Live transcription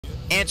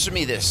Answer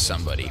me this,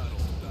 somebody.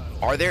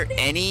 Are there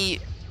any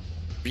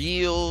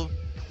real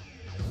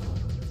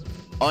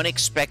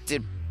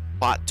unexpected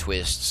plot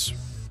twists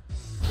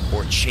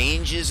or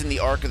changes in the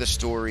arc of the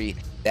story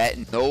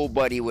that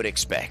nobody would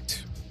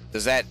expect?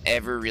 Does that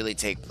ever really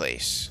take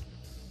place?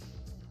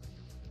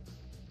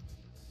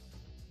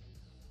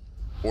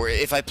 Or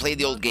if I play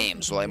the old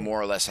games, will I more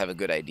or less have a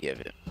good idea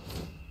of it?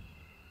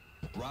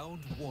 Round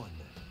one.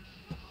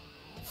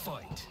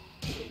 Fight.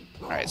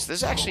 Alright, so this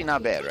is actually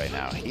not bad right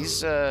now.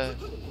 He's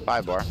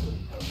 5-bar.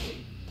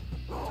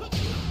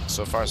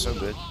 So far, so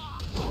good.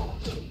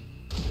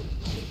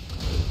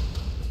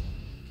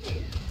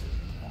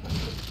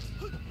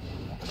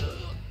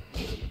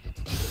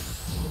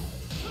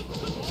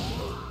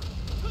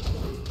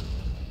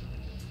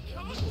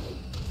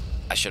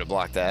 I should have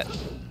blocked that.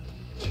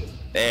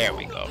 There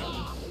we go.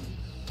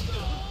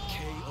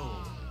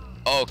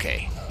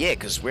 Okay. Yeah,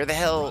 because where the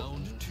hell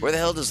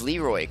does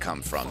Leroy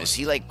come from? Is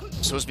he like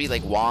supposed to be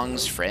like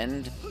Wong's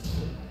friend?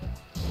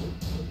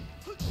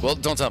 Well,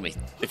 don't tell me.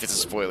 If it's a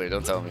spoiler,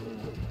 don't tell me.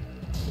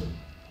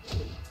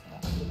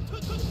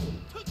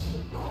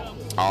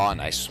 Oh,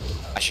 nice.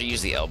 I should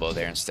use the elbow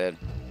there instead.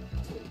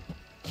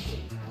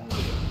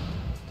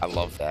 I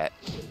love that.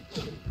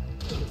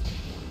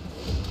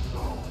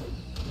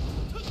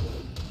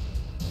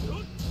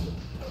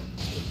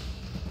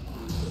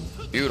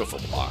 Beautiful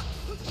block.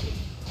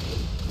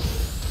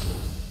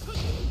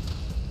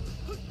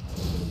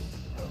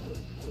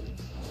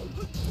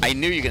 I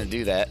knew you were gonna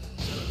do that.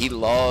 He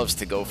loves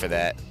to go for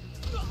that.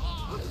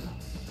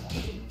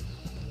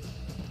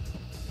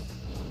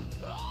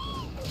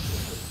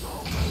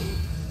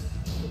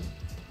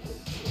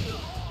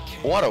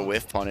 What a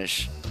whiff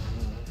punish.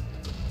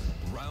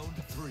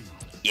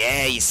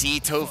 Yeah, you see,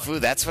 Tofu,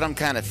 that's what I'm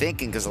kind of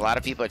thinking, because a lot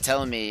of people are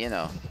telling me, you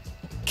know,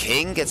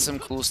 King gets some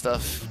cool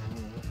stuff.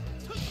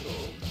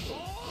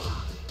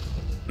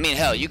 I mean,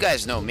 hell, you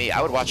guys know me.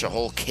 I would watch a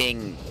whole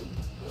King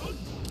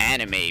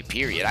anime,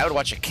 period. I would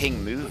watch a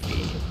King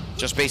movie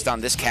just based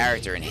on this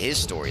character and his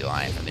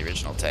storyline from the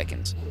original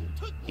Tekkens.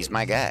 He's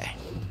my guy.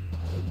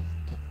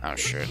 Oh,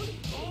 shit.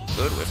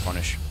 Good whiff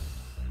punish.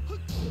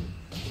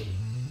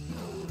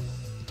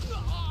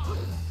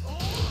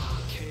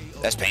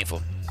 That's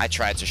painful. I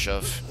tried to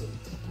shove.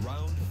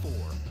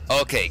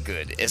 Okay,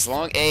 good. As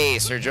long... Hey,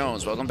 Sir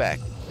Jones, welcome back.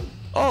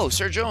 Oh,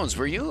 Sir Jones,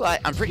 were you...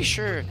 I'm pretty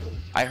sure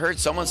I heard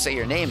someone say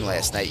your name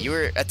last night. You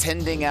were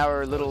attending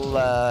our little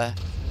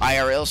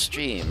IRL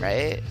stream,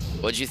 right?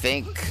 What'd you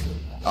think?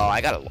 Oh, I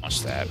gotta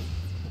launch that.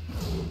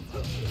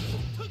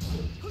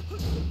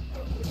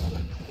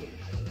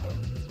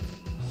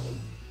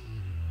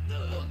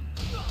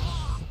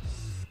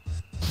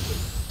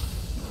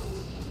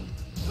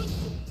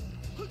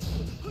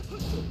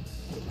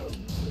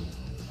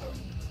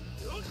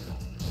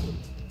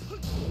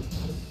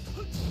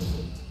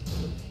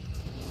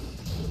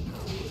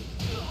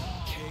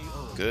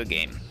 Good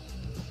game.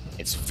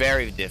 It's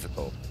very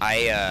difficult.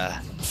 I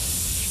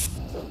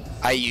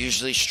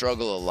usually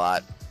struggle a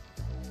lot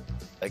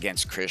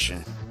against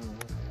Chrishin.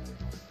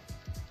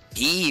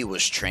 He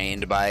was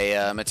trained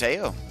by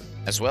Mateo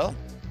as well.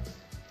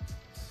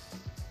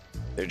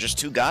 They're just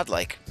too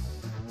godlike.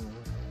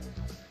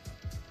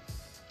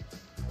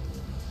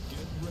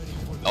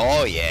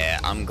 Oh yeah,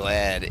 I'm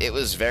glad. It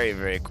was very,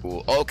 very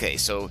cool. Okay,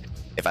 so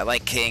if I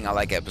like King, I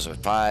like episode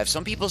 5.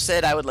 Some people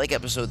said I would like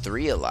episode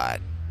 3 a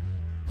lot.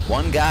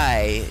 One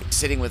guy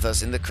sitting with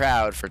us in the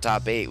crowd for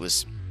top 8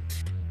 was,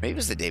 maybe it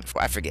was the day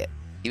before, I forget.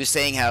 He was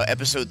saying how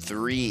episode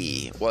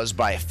 3 was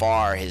by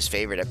far his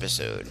favorite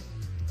episode.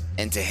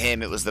 And to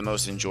him, it was the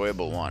most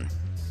enjoyable one.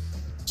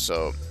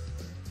 So,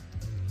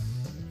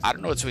 I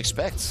don't know what to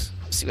expect.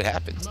 Let's see what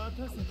happens.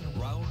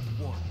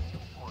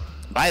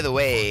 By the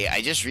way,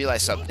 I just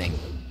realized something.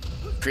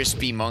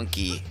 Crispy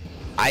Monkey.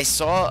 I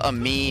saw a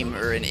meme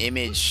or an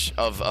image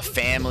of a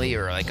family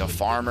or like a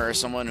farmer or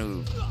someone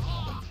who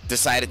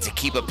decided to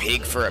keep a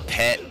pig for a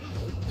pet,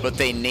 but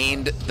they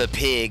named the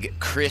pig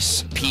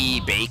Chris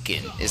P.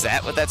 Bacon. Is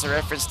that what that's a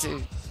reference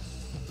to?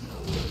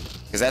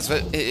 Because that's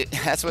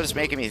what it's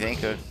making me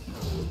think of.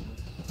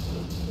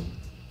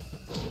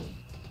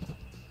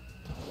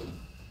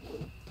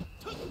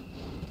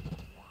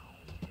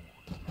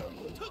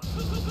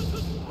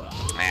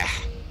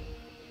 Ah.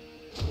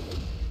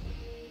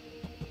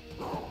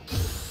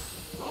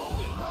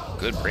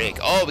 Good break.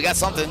 Oh, we got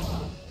something.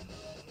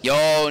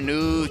 Yo,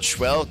 Nooch,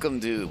 welcome,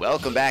 dude.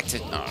 Welcome back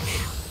to... Oh.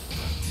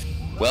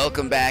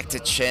 Welcome back to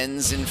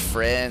Chenz and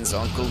Friends,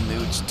 Uncle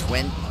Nooch.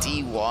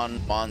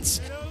 21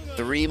 months.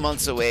 3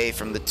 months away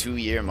from the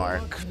 2-year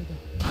mark.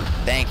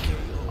 Thank you,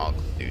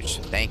 Uncle Nooch.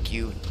 Thank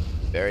you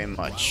very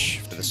much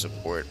for the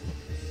support.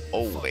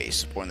 Always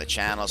supporting the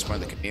channel,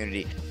 supporting the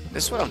community.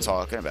 This is what I'm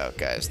talking about,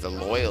 guys. The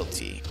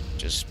loyalty.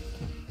 Just...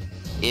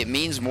 It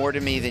means more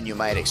to me than you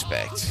might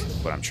expect,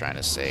 what I'm trying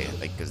to say.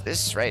 Like, because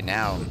this right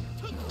now...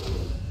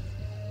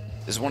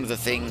 This is one of the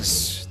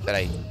things that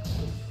I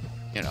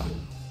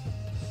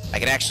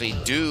can actually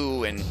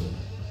do and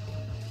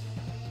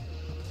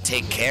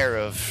take care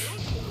of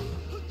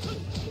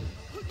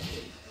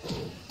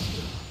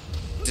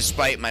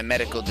despite my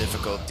medical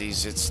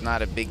difficulties, it's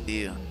not a big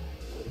deal.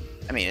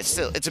 I mean, it's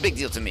a big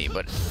deal to me,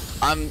 but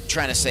I'm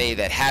trying to say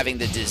that having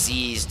the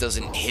disease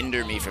doesn't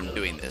hinder me from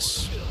doing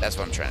this. That's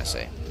what I'm trying to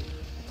say.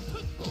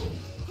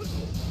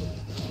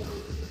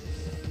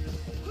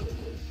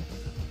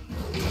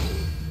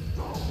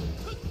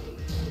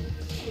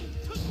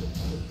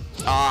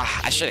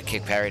 Ah, I should have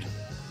kick parried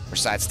or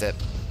sidestep.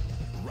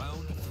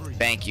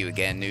 Thank you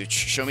again, Nooch.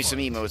 Show me some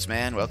emotes,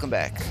 man. Welcome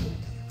back.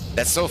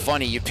 That's so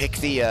funny. You pick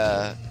the,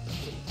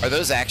 are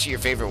those actually your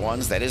favorite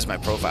ones? That is my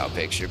profile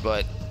picture,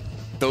 but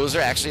those are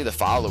actually the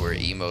follower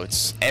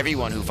emotes.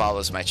 Everyone who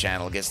follows my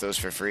channel gets those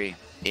for free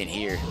in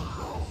here.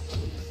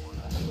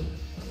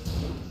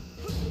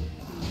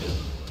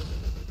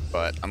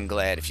 But I'm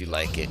glad if you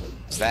like it.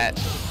 So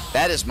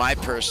that is my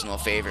personal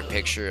favorite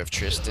picture of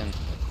Tristan.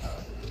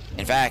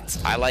 In fact,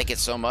 I like it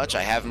so much,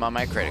 I have him on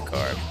my credit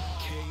card.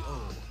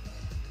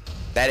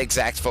 That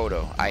exact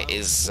photo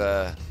is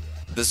the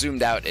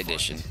zoomed out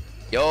edition.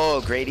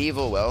 Yo, Great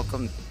Evil,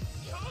 welcome.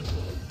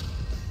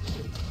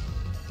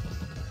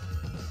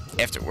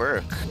 After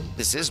work?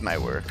 This is my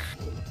work.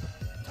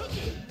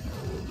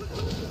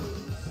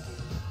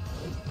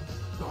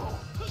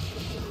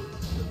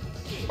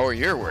 Or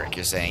your work,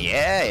 you're saying.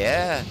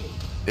 Yeah.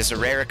 This is a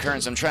rare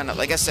occurrence. I'm trying to,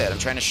 like I said, I'm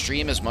trying to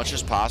stream as much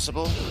as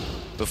possible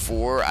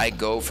before I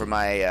go for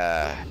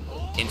my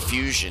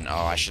infusion.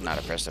 Oh, I should not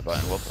have pressed that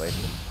button. Well played.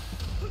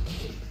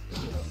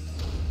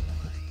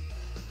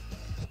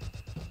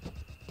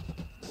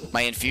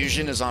 My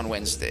infusion is on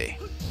Wednesday,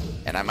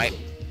 and I might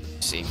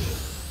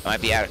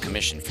be out of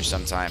commission for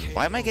some time.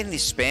 Why am I getting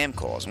these spam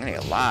calls? I'm getting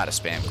a lot of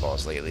spam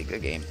calls lately.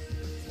 Good game.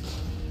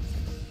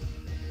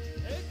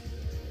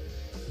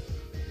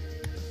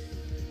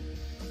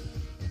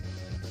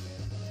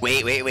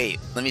 Wait.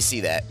 Let me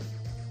see that.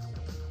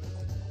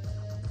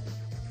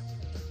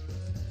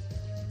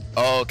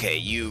 Okay,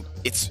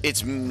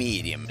 it's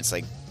medium. It's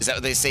like, is that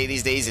what they say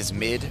these days? It's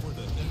mid?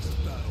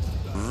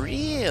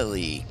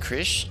 Really?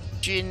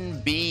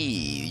 Chrishin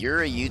B,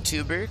 you're a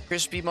YouTuber,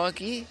 Crispy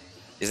Monkey?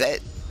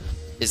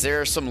 Is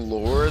there some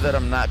lore that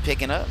I'm not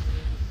picking up?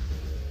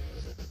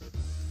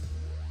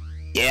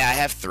 Yeah, I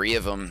have 3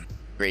 of them.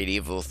 Great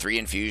Evil, 3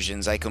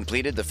 infusions. I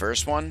completed the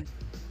first one,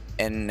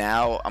 and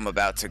now I'm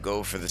about to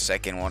go for the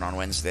second one on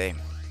Wednesday.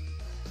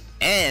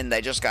 And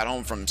I just got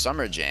home from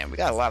Summer Jam. We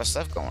got a lot of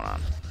stuff going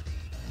on.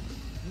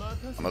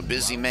 I'm a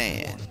busy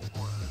man.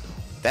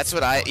 That's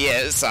what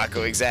yeah,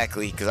 Sako,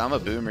 exactly, because I'm a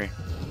boomer.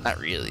 Not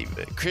really,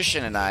 but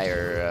Chrishin and I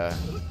are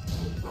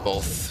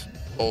both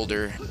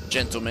older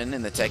gentlemen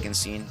in the Tekken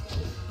scene.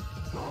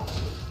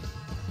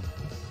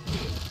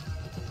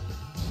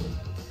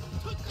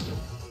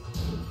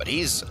 But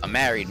he's a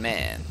married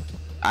man.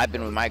 I've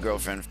been with my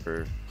girlfriend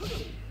for...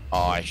 Oh,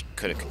 I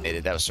could have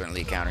committed. That was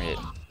certainly a counter hit.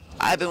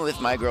 I've been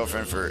with my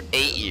girlfriend for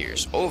 8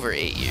 years. Over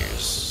 8 years.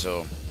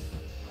 So,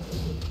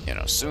 you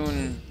know,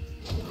 soon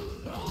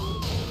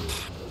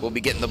we'll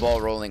be getting the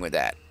ball rolling with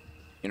that.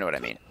 You know what I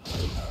mean?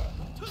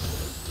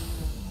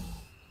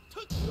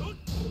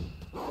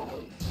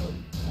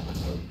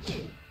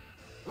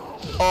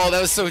 Oh,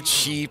 that was so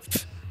cheap.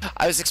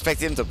 I was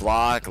expecting him to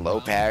block, low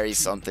parry,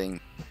 something.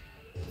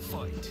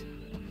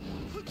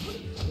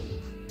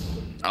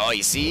 Oh,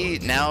 you see?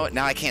 Now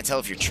I can't tell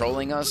if you're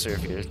trolling us or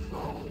if you're...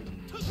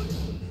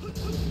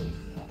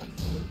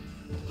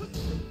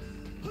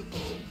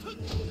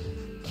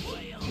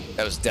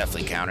 That was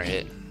definitely counter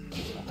hit.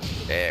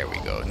 There we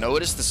go.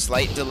 Notice the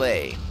slight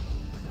delay.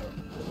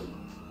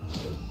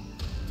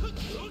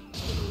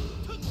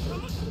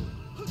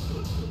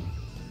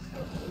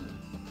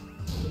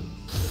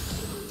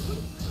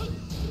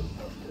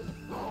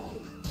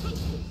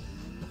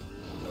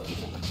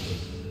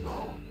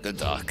 Good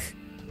duck.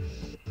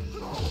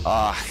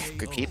 Ah,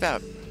 good keep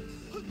out.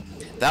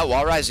 That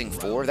wall rising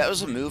 4, that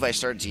was a move I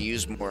started to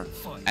use more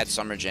at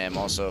Summer Jam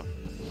also.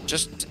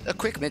 Just a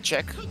quick mid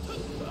check.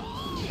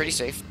 Pretty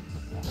safe.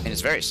 I mean,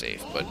 it's very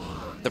safe, but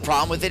the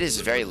problem with it is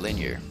it's very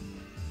linear.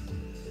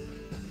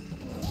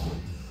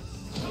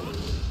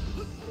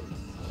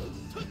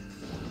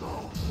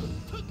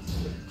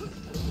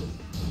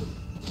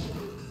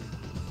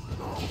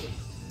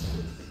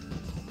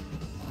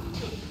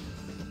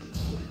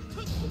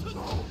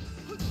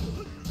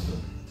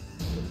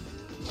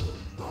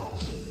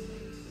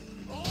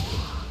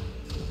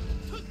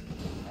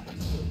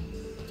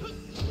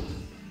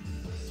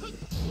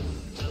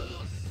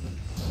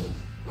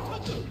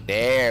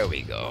 There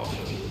we go.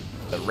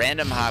 The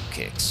random hop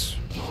kicks.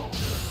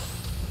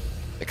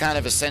 They're kind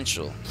of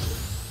essential.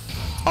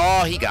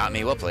 Oh, he got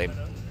me. Well played.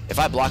 If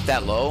I blocked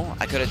that low,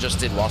 I could have just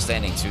did while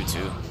standing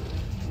 2-2.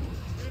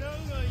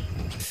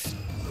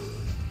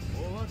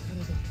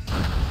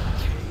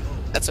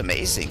 That's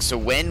amazing. So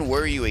when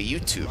were you a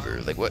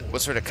YouTuber? Like,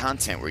 what sort of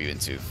content were you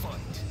into?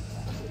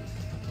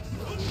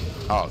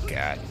 Oh,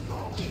 God.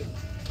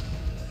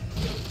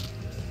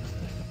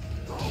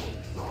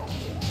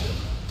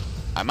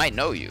 I might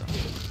know you.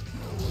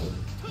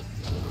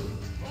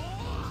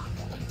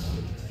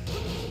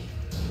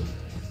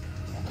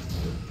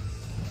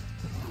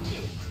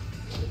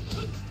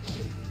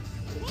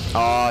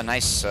 Oh,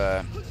 nice.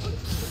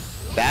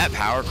 That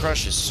power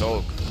crush is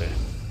so good.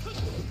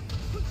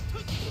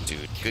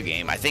 Dude, good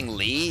game. I think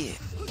Lee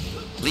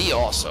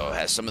also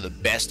has some of the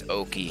best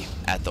Oki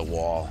at the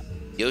wall.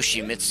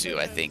 Yoshimitsu,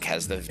 I think,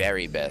 has the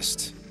very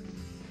best.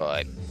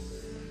 But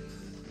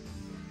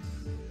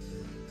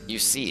you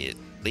see it.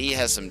 Lee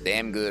has some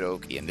damn good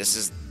Oki, and this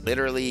is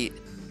literally,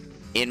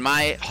 in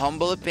my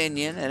humble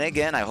opinion, and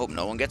again, I hope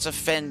no one gets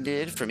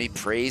offended for me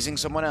praising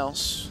someone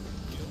else,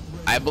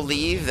 I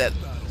believe that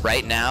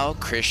right now,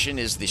 Chrishin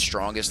is the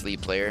strongest Lee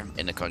player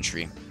in the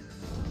country.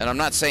 And I'm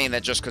not saying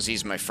that just because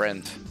he's my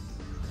friend.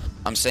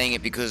 I'm saying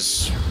it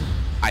because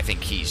I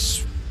think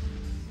he's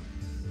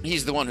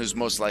the one who's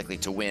most likely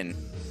to win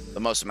the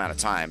most amount of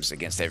times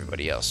against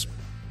everybody else.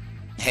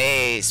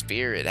 Hey,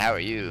 Spirit, how are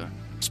you?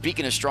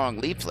 Speaking of strong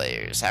Lee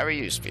players, how are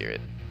you,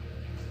 Spirit?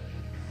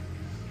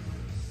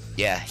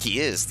 Yeah, he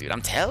is, dude.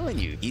 I'm telling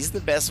you, he's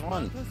the best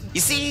one.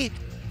 You see,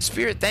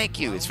 Spirit, thank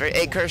you. It's very...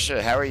 Hey,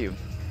 Kersha, how are you?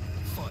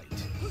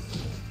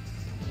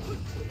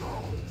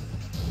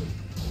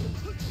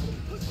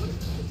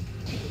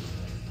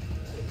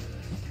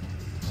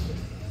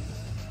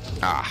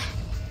 Ah.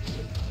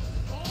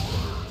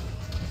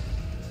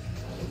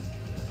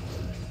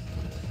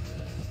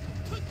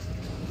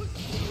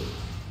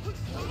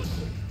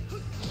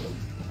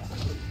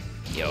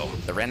 Yo,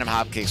 the random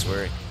hop kicks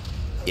were...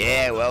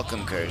 Yeah,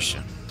 welcome, Kirsch.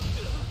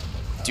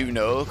 Do you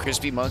know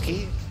Crispy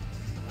Monkey?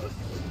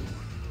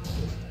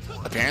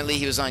 Apparently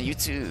he was on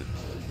YouTube.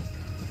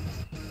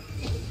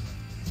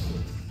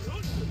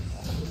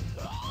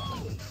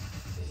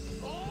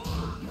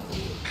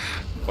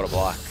 What a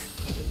block.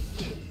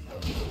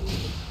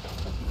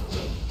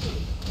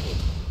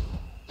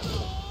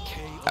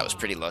 That was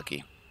pretty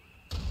lucky.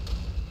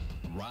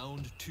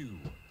 Round 2.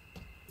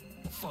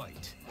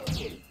 Fight.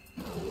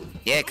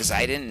 Yeah, because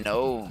I didn't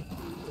know.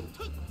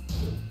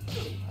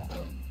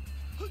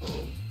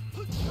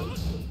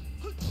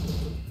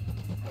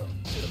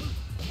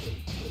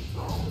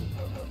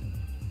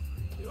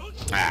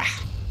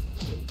 Ah,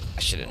 I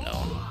should have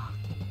known.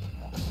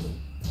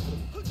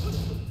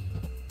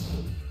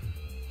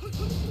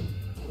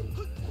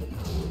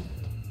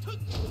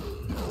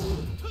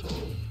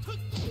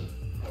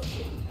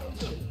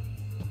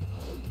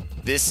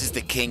 This is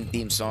the King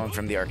theme song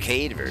from the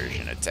arcade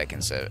version of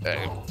Tekken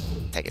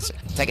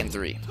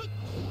 3.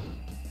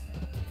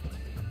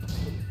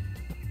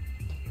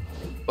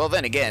 Well,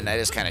 then again, that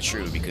is kind of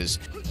true, because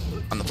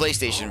on the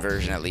PlayStation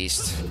version, at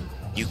least,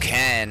 you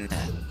can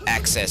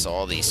access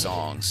all these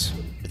songs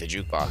with a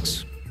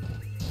jukebox.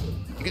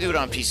 You can do it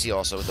on PC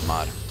also with the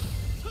mod.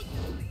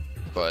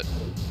 But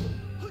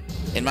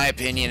in my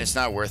opinion, it's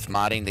not worth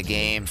modding the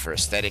game for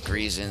aesthetic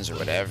reasons or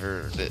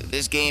whatever.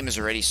 This game is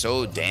already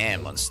so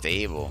damn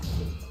unstable.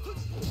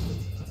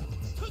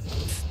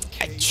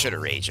 I should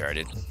have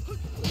rage-arted.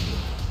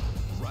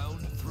 Round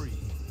 3.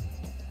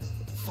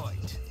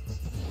 Fight.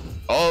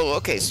 Oh,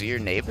 okay, so your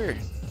neighbor?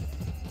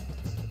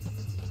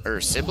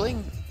 Or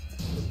sibling?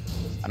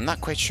 I'm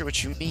not quite sure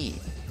what you mean.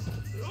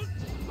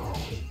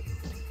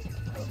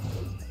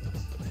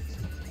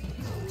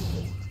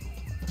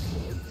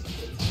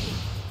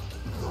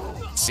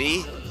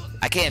 See?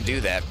 I can't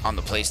do that on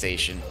the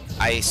PlayStation.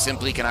 I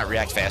simply cannot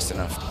react fast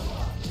enough.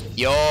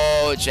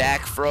 Yo,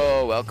 Jack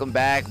Fro, welcome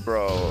back,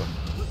 bro.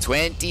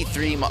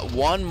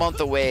 1 month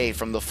away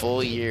from the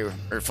full year,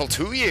 or full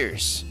 2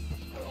 years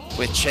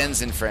with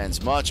Chenz and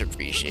friends. Much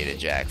appreciated,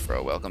 Jack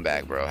Fro. Welcome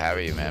back, bro. How are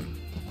you, man?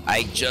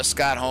 I just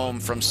got home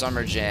from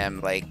Summer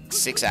Jam like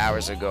 6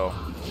 hours ago,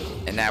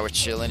 and now we're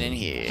chilling in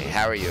here.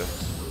 How are you?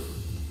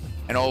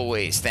 And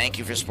always, thank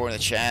you for supporting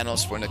the channel,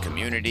 supporting the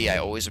community. I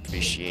always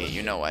appreciate.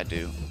 You know I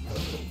do.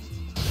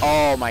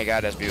 Oh my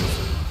God, that's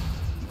beautiful.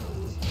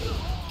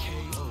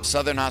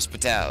 Southern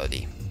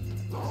hospitality.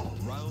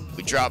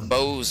 We drop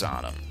bows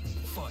on them.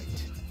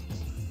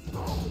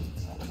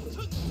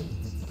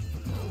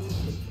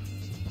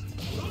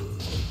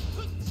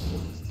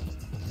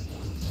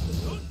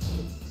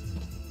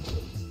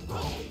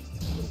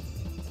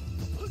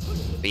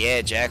 But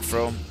yeah, Jack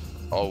Fro,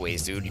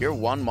 always, dude. You're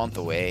 1 month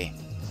away.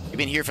 You've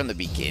been here from the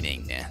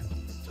beginning, man.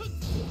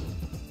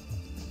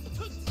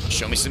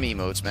 Show me some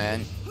emotes,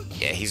 man.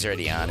 Yeah, he's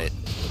already on it.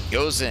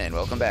 Goes in.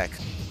 Welcome back.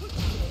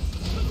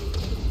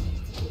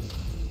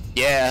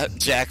 Yeah,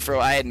 Jack Fro,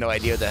 I had no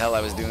idea what the hell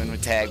I was doing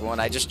with tag 1.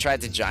 I just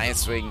tried to giant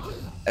swing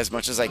as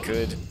much as I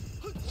could.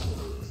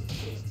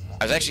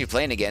 I was actually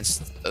playing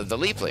against the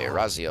Lee player,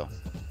 Razio.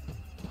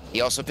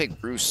 He also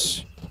picked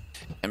Bruce.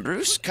 And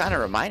Bruce kind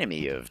of reminded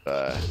me of,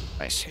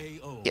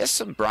 he has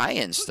some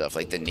Brian stuff,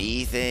 like the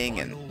knee thing,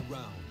 and...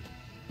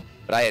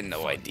 But I had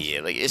no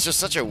idea. Like, it's just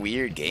such a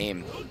weird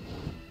game.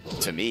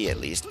 To me, at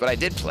least. But I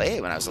did play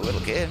it when I was a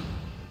little kid.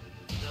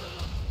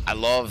 I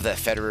love the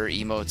Federer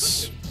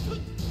emotes.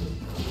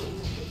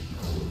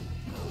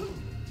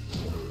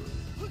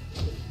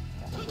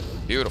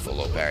 Beautiful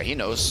low power. He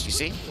knows, you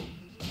see?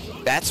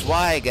 That's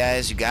why,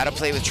 guys, you gotta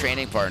play with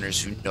training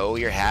partners who know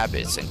your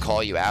habits and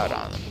call you out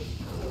on them.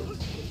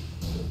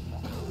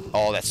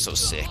 Oh, that's so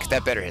sick.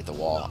 That better hit the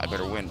wall. I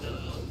better win.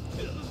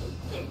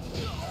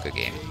 Good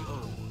game.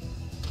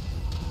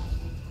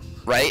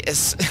 Right?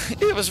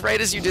 It was right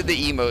as you did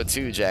the emote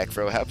too, Jack,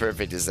 bro. How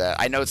perfect is that?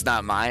 I know it's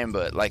not mine,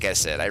 but like I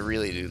said, I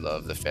really do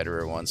love the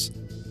Federer ones.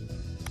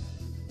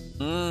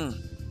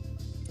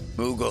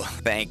 Moogle,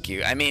 thank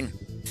you. I mean,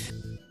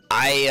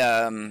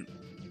 I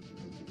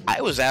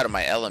was out of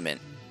my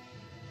element.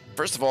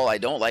 First of all, I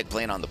don't like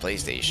playing on the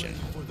PlayStation.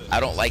 I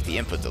don't like the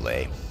input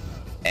delay.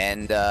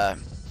 And,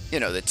 you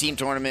know, the team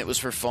tournament was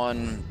for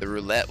fun. The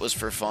roulette was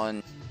for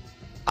fun.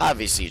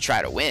 Obviously, you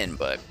try to win,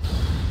 but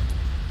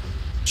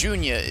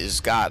Junior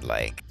is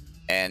godlike.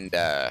 And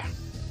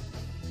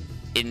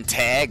in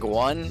Tag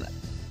 1,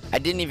 I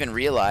didn't even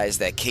realize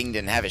that King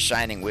didn't have a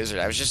Shining Wizard.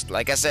 I was just,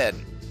 like I said,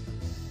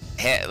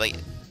 like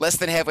less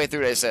than halfway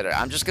through, I said,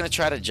 I'm just going to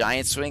try to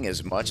giant swing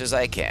as much as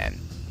I can.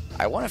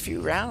 I won a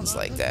few rounds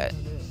like that.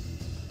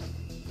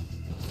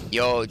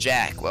 Yo,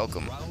 Jack,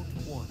 welcome.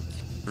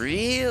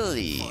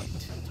 Really?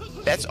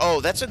 That's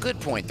a good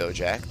point though,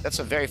 Jack. That's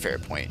a very fair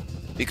point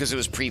because it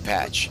was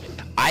pre-patch.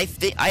 I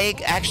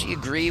actually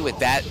agree with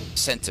that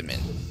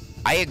sentiment.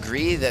 I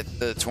agree that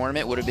the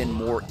tournament would have been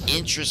more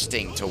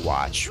interesting to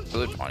watch,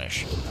 Good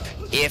Punish,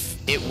 if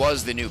it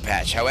was the new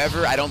patch.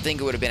 However, I don't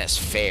think it would have been as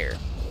fair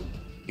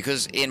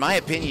because, in my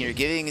opinion, you're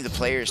giving the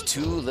players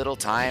too little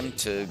time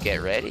to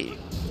get ready.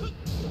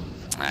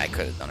 I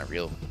could have done a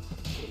real.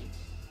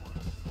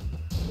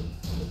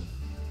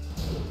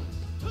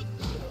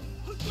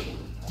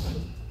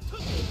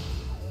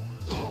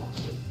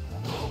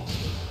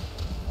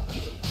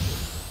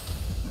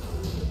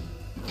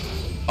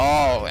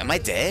 Oh, am I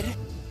dead?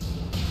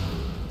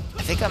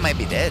 I think I might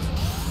be dead.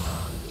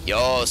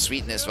 Yo,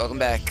 Sweetness, welcome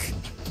back.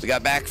 We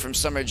got back from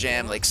Summer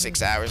Jam like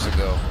 6 hours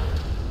ago.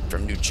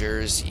 From New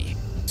Jersey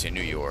to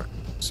New York.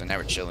 So now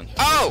we're chilling.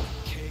 Oh!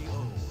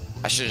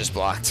 I should have just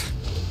blocked.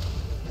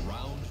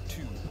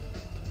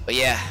 But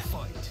yeah,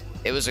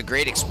 it was a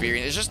great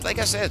experience. It's just, like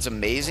I said, it's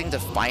amazing to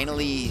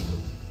finally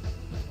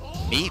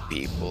meet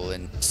people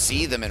and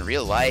see them in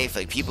real life.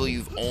 Like people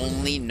you've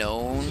only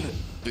known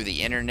through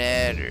the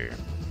internet, or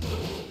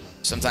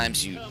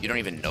sometimes you don't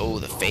even know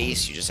the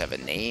face, you just have a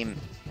name.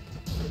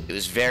 It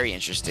was very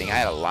interesting. I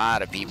had a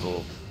lot of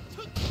people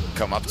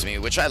come up to me,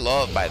 which I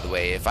love, by the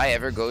way. If I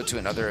ever go to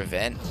another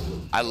event,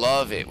 I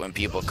love it when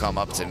people come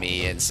up to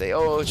me and say,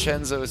 oh,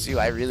 Chenzo, it's you.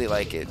 I really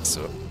like it.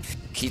 So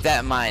keep that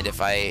in mind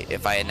if I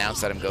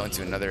announce that I'm going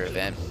to another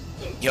event.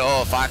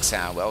 Yo,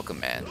 Foxhound, welcome,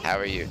 man. How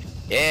are you?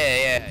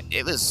 Yeah.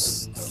 It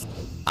was,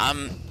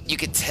 you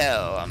could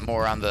tell I'm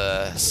more on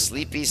the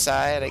sleepy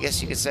side, I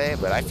guess you could say,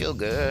 but I feel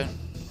good.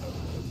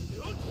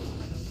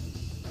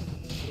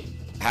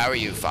 How are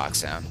you,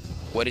 Foxhound?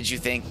 What did you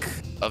think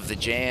of the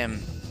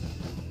jam?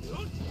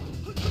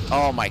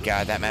 Oh my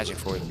god, that magic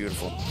four is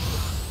beautiful.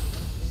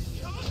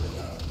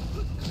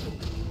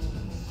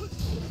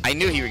 I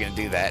knew you were gonna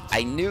do that.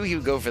 I knew he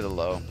would go for the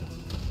low.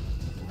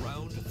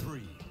 Round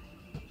 3.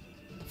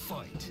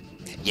 Fight.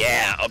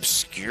 Yeah,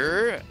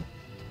 Obscure.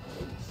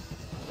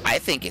 I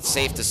think it's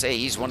safe to say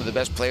he's one of the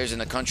best players in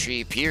the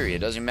country,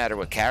 period. Doesn't matter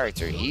what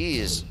character. He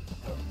is...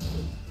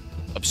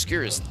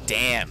 Obscure is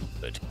damn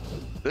good.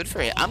 Good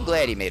for him. I'm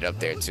glad he made it up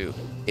there, too.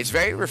 It's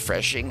very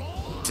refreshing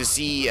to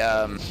see,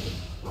 I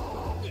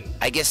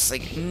guess,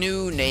 like,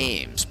 new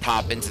names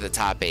pop into the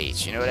top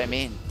 8. You know what I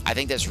mean? I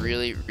think that's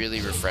really,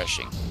 really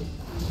refreshing.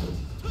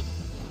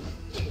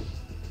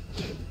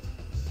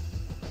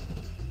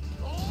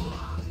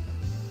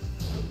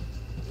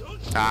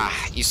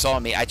 Ah, you saw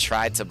me. I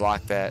tried to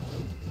block that.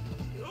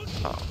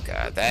 Oh,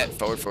 God. That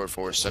forward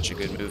is such a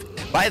good move.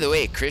 By the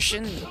way,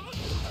 Chrishin,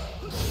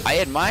 I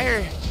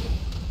admire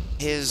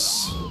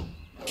his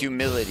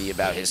humility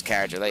about his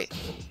character. Like,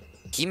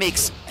 he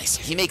makes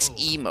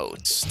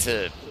emotes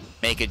to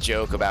make a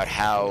joke about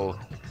how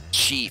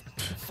cheap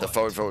the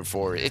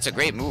forward. It's a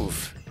great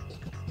move.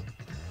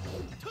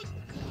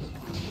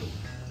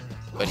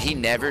 But he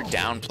never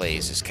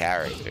downplays his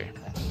character.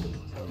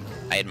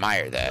 I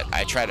admire that.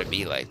 I try to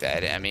be like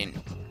that. I mean,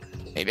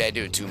 maybe I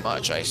do it too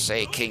much. I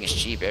say King is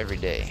cheap every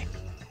day.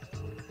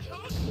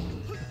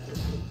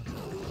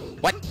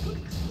 What?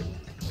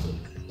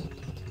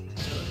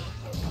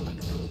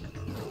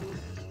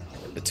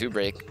 The 2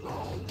 break.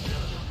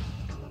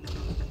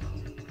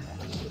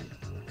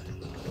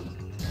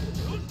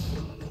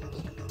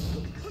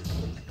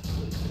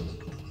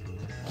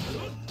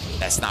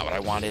 That's not what I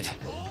wanted.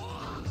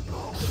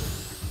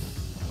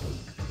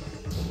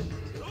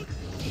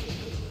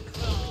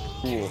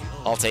 Ooh,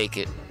 I'll take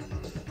it.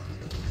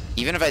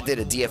 Even if I did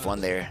a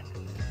DF1 there.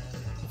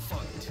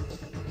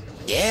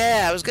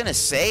 Yeah, I was gonna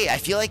say, I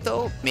feel like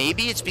though,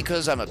 maybe it's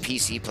because I'm a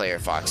PC player,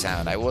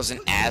 Foxhound. I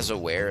wasn't as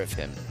aware of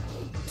him.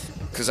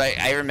 Because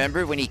I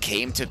remember when he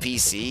came to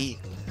PC,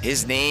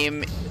 his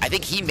name, I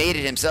think he made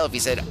it himself. He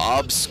said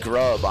Ob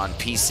Scrub on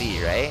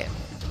PC, right?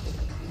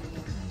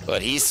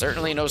 But he's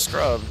certainly no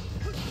scrub.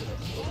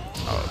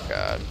 Oh,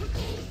 God.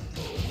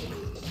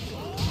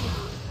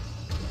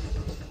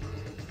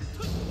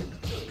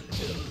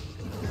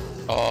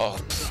 Oh,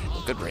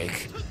 good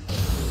break.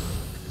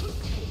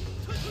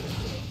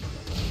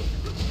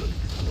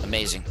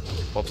 Amazing.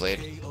 Well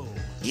played.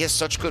 He has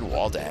such good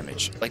wall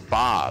damage. Like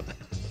Bob.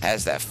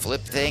 has that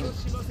flip thing.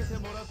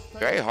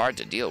 Very hard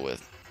to deal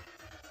with.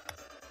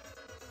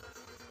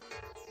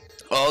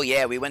 Oh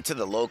yeah, we went to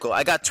the local.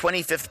 I got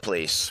 25th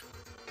place,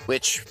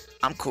 which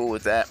I'm cool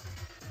with that.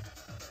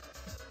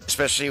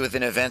 Especially with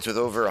an event with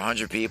over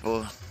 100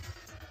 people.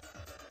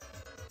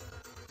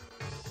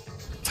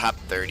 Top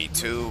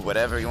 32,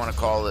 whatever you want to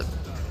call it.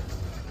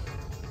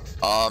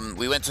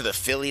 We went to the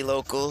Philly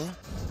local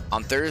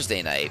on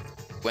Thursday night.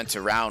 Went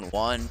to round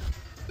 1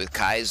 with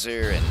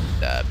Kaiser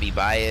and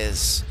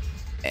B-Bias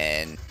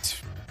and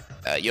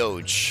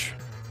Yoj.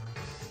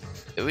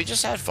 We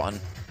just had fun.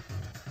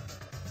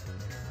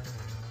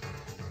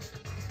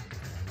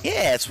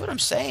 Yeah, that's what I'm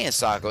saying,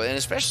 Sako. And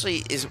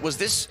especially was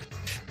this,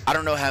 I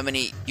don't know how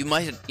many, you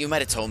might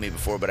have told me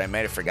before, but I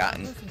might have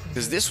forgotten.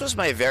 Because this was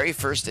my very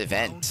first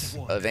event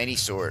of any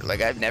sort.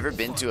 Like, I've never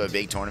been to a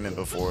big tournament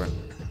before.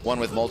 One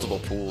with multiple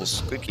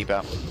pools. Good keep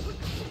out.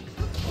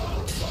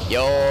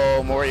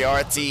 Yo,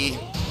 Moriarty.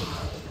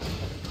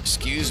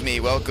 Excuse me.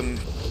 Welcome,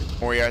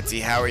 Moriarty.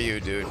 How are you,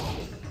 dude?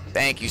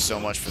 Thank you so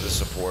much for the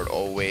support,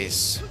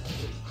 always.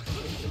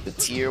 The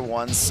tier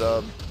 1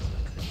 sub.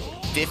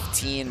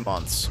 15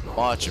 months.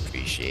 Much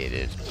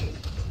appreciated.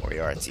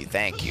 Moriarty,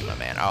 thank you, my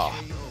man. Oh.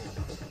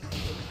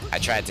 I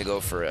tried to go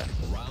for a...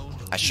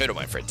 I should have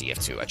went for a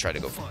DF2. I tried to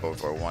go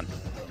for 1.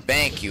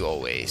 Thank you,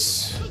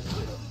 always.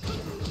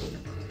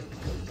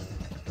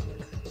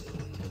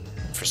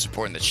 For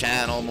supporting the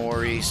channel,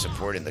 Maury.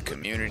 Supporting the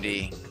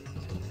community.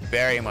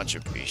 Very much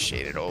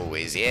appreciated,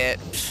 always. Yeah,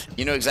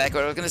 you know exactly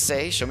what I was going to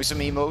say. Show me some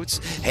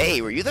emotes.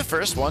 Hey, were you the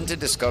first one to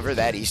discover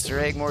that Easter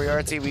egg,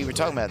 Moriarty? We were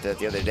talking about that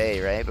the other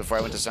day, right? Before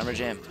I went to Summer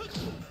Jam.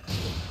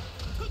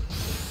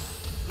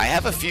 I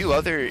have a few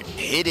other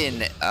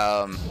hidden...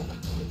 oh,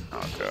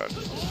 God.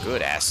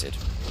 Good acid.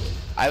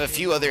 I have a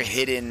few other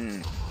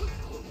hidden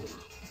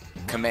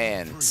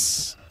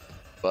commands.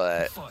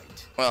 But,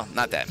 well,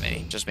 not that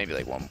many. Just maybe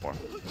like 1 more.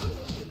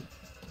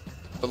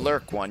 The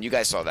lurk one, you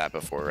guys saw that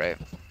before, right?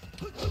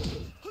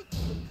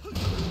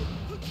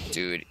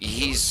 Dude,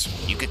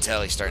 you could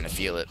tell he's starting to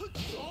feel it.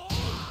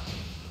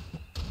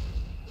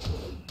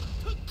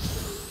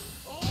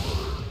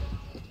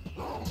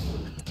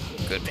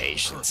 Good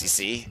patience, you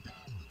see?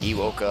 He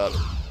woke up.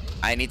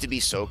 I need to be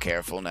so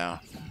careful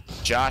now.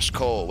 Josh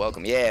Cole,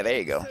 welcome. Yeah, there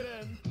you go.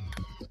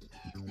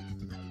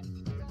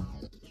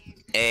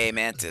 Hey,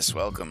 Mantis,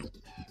 welcome.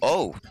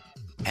 Oh,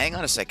 hang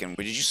on a second.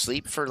 Did you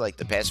sleep for like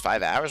the past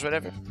 5 hours,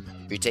 whatever?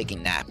 You're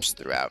taking naps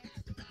throughout.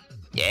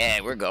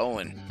 Yeah, we're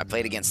going. I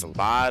played against a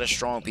lot of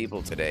strong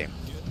people today.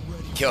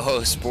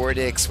 Yo,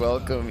 Sportix,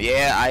 welcome.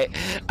 Yeah,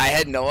 I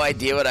had no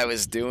idea what I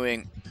was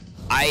doing.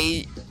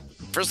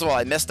 First of all,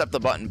 I messed up the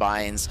button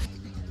binds,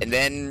 and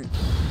then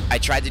I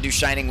tried to do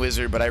Shining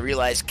Wizard, but I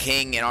realized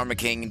King and Armor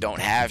King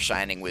don't have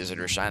Shining Wizard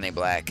or Shining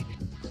Black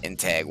in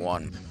Tag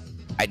 1.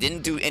 I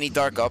didn't do any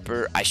Dark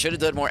Upper. I should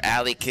have done more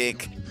Alley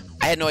Kick.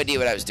 I had no idea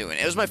what I was doing.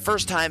 It was my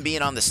first time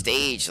being on the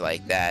stage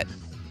like that.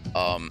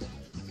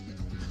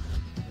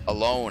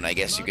 Alone, I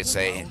guess you could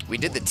say. We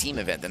did the team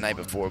event the night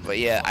before, but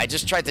yeah, I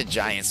just tried to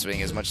giant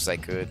swing as much as I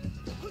could.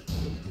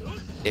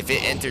 If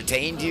it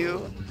entertained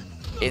you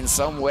in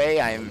some way,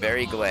 I am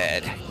very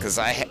glad, because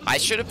I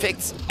should have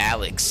picked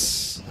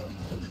Alex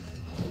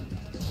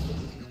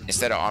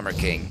instead of Armor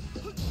King,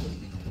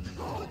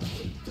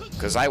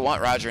 because I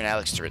want Roger and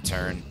Alex to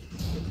return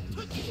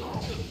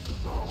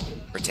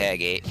for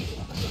Tag 8.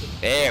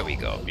 There we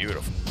go,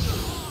 beautiful.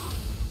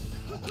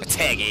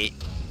 Tag 8,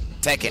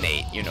 Tekken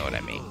 8, you know what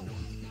I mean.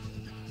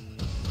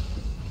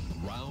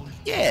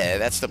 Yeah,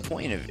 that's the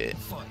point of it.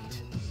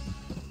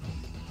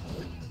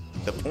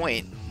 The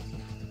point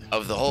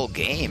of the whole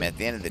game at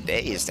the end of the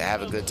day is to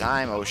have a good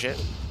time. Oh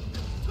shit.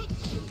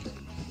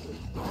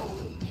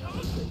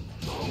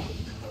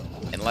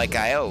 And like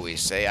I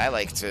always say, I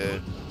like to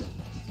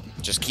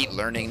just keep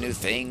learning new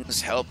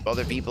things, help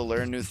other people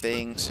learn new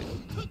things.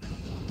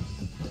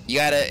 You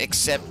gotta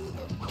accept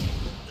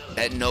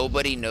that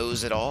nobody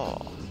knows it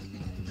all.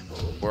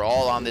 We're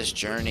all on this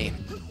journey.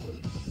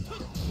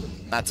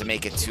 Not to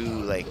make it too,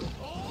 like,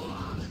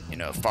 you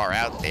know, far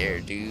out there,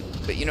 dude.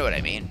 But you know what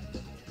I mean.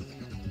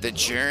 The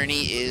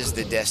journey is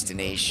the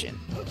destination.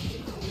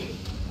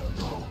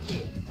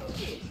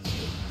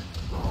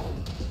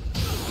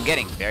 I'm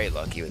getting very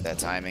lucky with that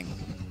timing.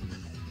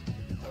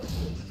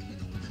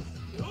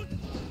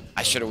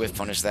 I should have whiff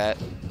punished that.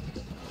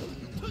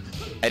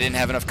 I didn't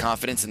have enough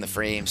confidence in the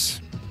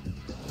frames.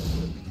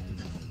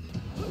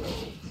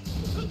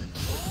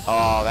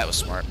 Oh, that was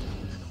smart.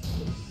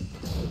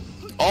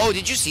 Oh,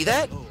 did you see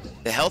that?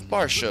 The health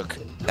bar shook.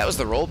 That was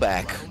the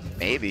rollback.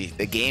 Maybe.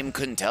 The game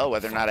couldn't tell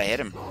whether or not I hit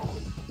him.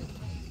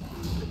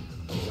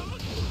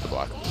 Good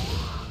block.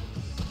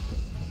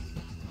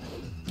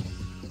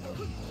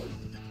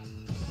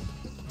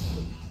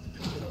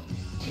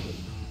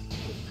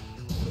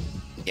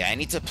 Yeah, I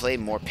need to play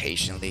more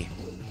patiently.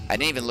 I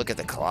didn't even look at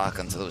the clock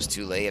until it was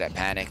too late. I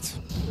panicked.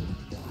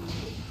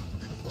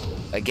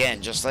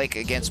 Again, just like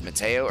against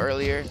Mateo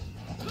earlier,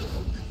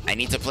 I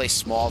need to play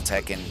small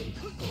Tekken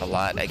a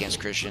lot against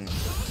Chrishin.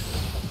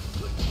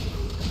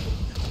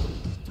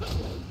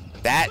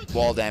 That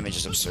wall damage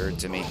is absurd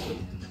to me.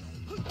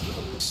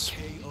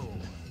 KO.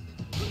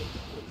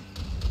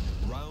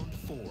 Round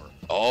 4.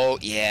 Oh,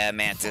 yeah,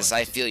 Mantis,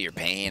 I feel your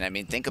pain. I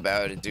mean, think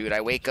about it, dude.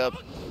 I wake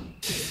up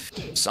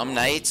some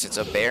nights, it's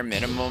a bare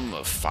minimum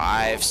of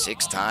 5,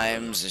 6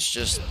 times. It's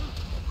just,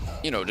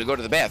 you know, to go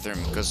to the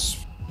bathroom because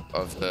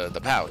of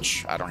the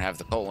pouch. I don't have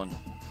the colon.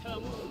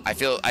 I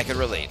feel I could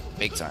relate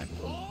big time.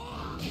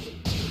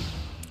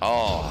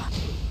 Oh,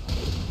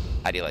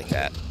 how do you like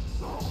that?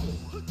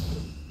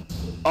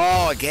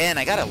 Oh, again,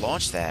 I gotta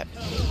launch that.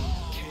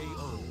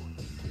 KO.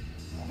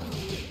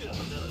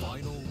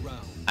 Final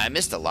round. I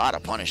missed a lot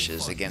of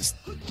punishes against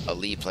a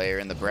Lee player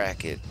in the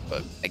bracket,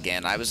 but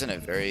again, I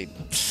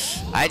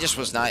just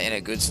was not in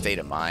a good state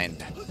of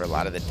mind for a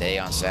lot of the day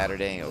on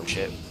Saturday. Oh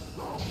shit.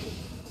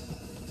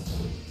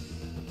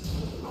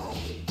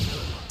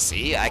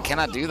 See, I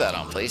cannot do that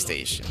on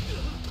PlayStation.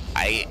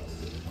 I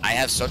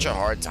have such a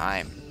hard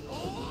time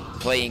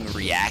playing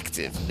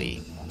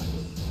reactively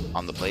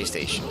on the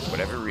PlayStation,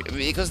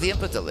 because the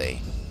input delay.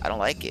 I don't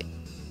like it.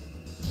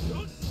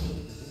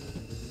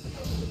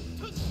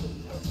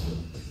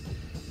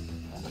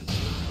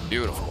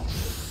 Beautiful.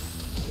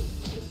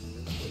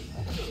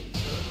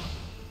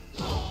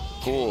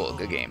 Cool,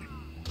 good game.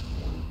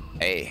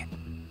 Hey,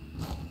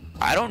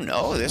 I don't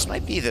know. This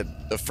might be the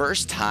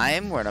first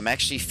time where I'm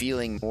actually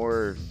feeling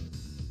more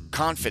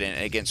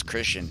confident against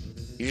Chrishin.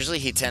 Usually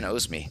he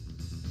 10-0s me.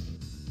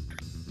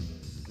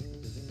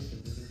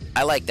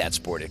 I like that,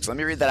 Sportix. Let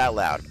me read that out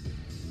loud.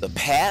 The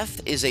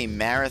path is a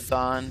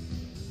marathon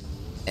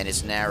and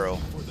it's narrow.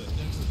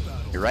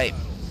 You're right.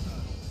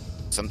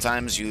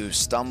 Sometimes you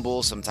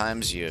stumble,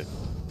 sometimes you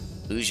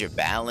lose your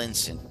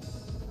balance and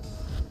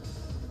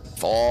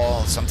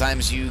fall.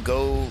 Sometimes you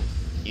go,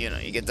 you know,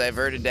 you get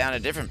diverted down a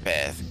different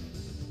path.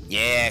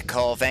 Yeah,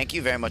 Cole, thank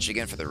you very much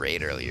again for the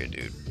raid earlier,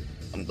 dude.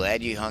 I'm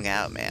glad you hung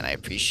out, man. I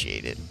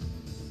appreciate it.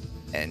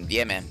 And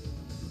yeah, man,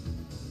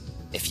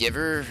 if you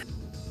ever,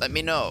 let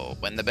me know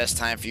when the best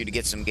time for you to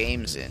get some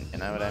games in, you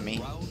know what I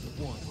mean?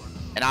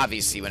 And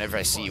obviously, whenever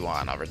I see you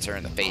on, I'll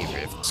return the favor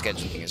if the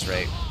scheduling is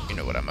right. You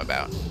know what I'm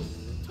about.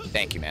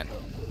 Thank you, man.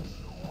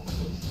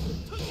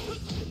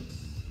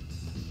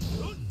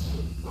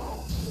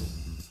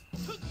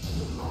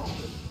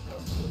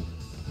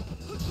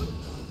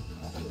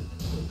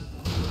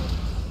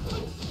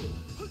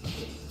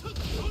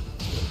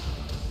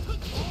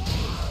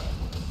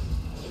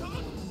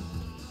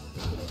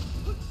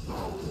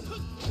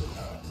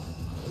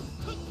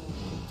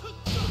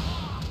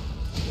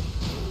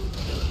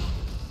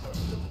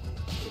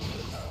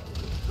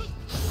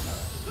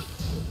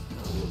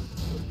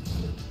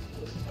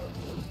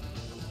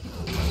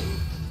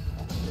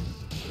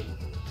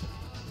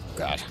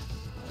 God.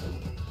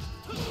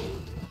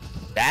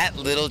 That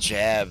little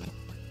jab.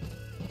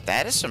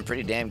 That is some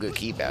pretty damn good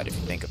keep out if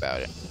you think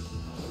about it.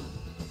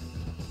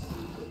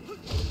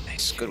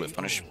 Nice. Good with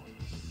punish.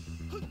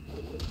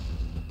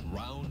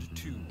 Round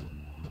 2.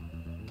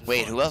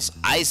 Wait, who else?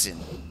 Eisen.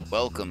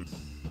 Welcome.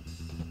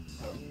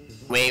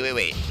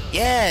 Wait.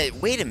 Yeah,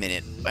 wait a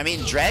minute. I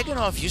mean,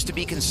 Dragunov used to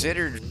be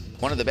considered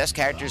one of the best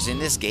characters in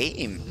this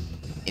game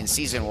in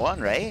Season 1,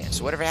 right?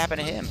 So whatever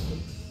happened to him?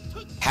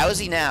 How is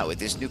he now with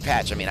this new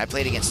patch? I mean, I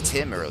played against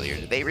Tim earlier.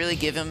 Did they really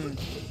give him,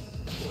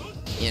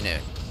 you know,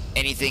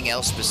 anything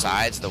else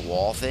besides the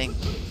wall thing?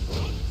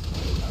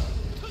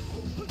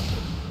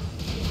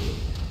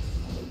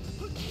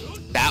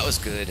 That was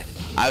good.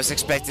 I was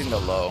expecting the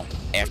low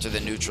after the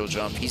neutral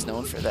jump. He's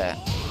known for that.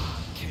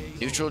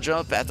 Neutral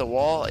jump at the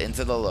wall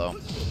into the low.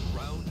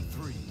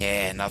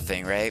 Yeah,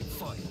 nothing, right?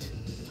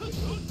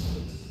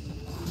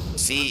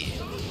 See,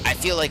 I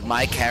feel like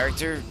my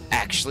character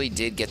actually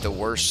did get the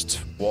worst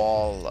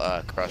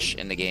wall crush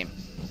in the game.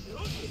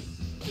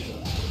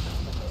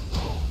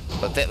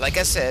 But like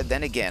I said,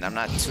 then again, I'm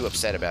not too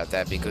upset about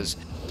that because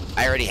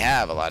I already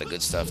have a lot of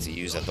good stuff to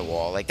use at the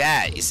wall. Like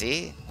that, you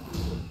see?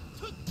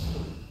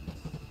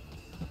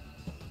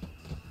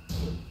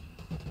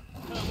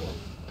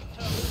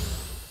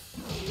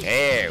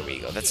 There we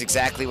go. That's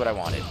exactly what I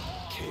wanted.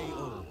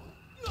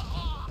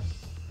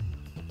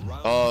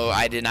 Oh,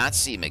 I did not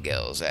see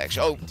Miguel's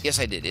actually. Oh, yes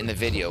I did in the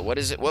video. What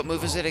is it? What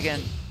move is it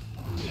again?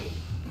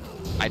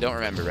 I don't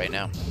remember right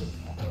now.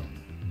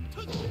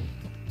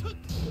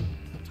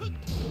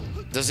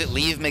 Does it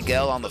leave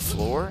Miguel on the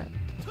floor?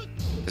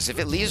 Because if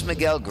it leaves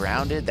Miguel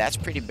grounded, that's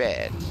pretty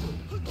bad.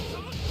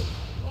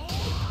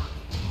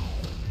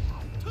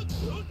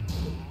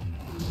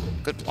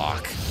 Good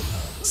block.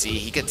 See,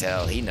 he could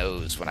tell. He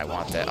knows when I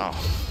want that. Oh,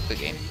 good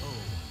game.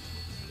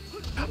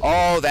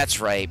 Oh, that's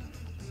right.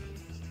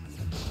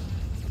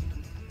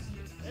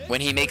 When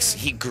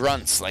he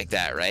grunts like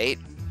that, right?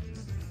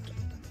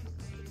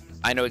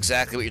 I know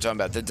exactly what you're talking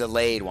about. The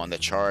delayed one, the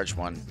charged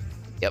one.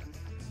 Yep.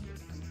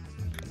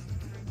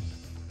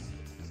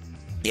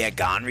 Yeah,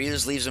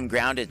 Ganryu's leaves him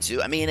grounded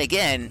too. I mean,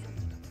 again,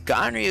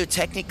 Ganryu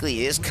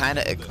technically is kind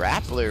of a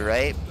grappler,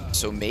 right?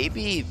 So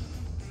maybe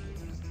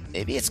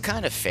it's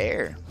kind of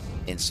fair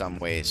in some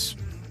ways.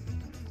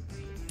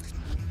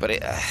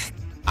 But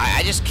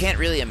I just can't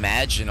really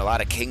imagine a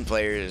lot of King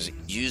players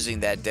using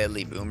that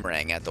deadly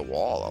boomerang at the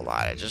wall a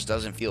lot. It just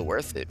doesn't feel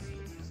worth it.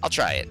 I'll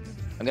try it.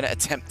 I'm going to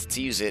attempt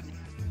to use it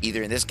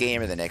either in this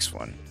game or the next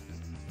one.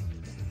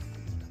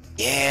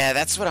 Yeah,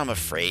 that's what I'm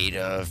afraid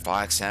of,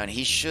 Foxhound.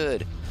 He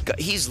should.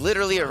 He's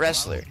literally a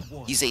wrestler.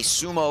 He's a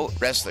sumo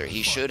wrestler.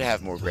 He should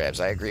have more grabs.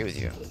 I agree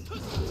with you.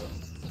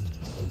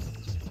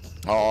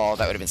 Oh,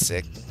 that would have been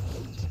sick.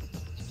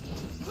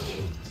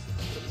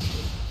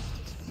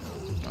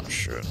 Oh,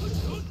 shit.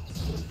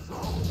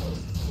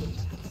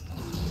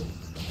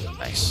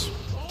 Nice.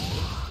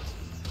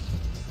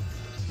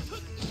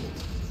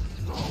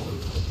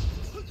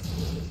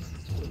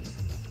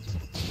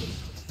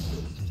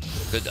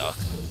 Good duck.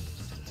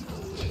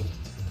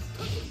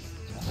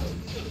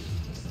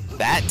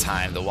 That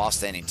time, the wall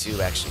standing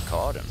 2 actually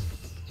caught him.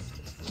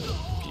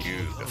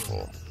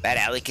 Beautiful. That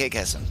alley kick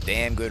has some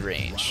damn good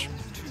range.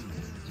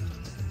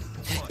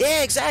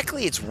 Yeah,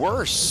 exactly. It's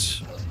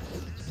worse.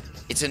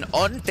 It's an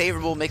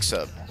unfavorable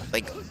mix-up.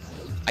 Like,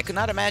 I could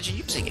not imagine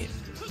using it.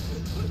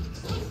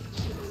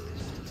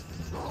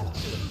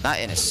 Not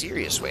in a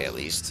serious way, at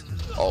least.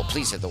 Oh,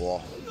 please hit the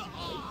wall.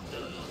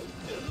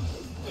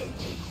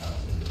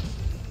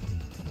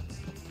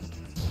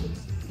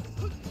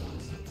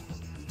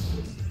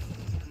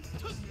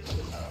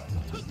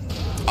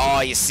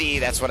 Oh, you see,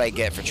 that's what I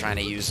get for trying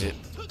to use it.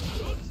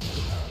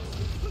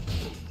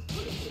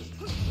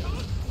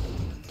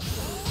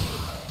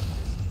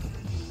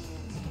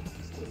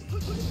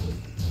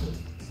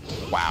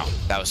 Wow,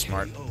 that was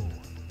smart.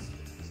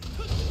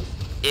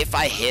 If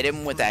I hit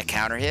him with that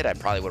counter hit, I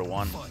probably would have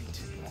won.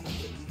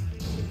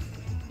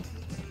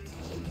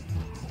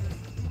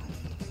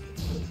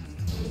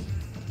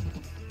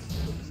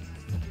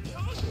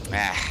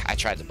 Ah, I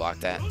tried to block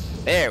that.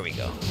 There we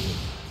go.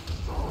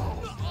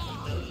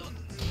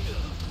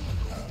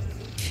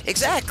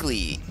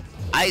 Exactly.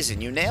 Eisen,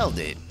 you nailed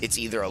it. It's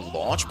either a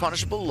launch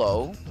punishable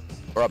low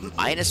or a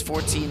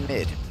 -14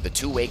 mid, the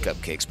 2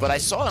 wake-up kicks. But I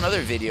saw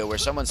another video where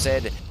someone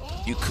said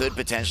you could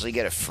potentially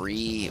get a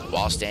free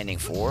while standing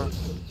 4.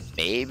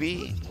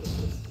 Maybe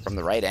from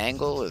the right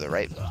angle or the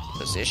right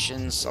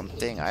position,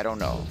 something. I don't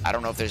know. I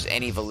don't know if there's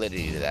any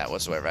validity to that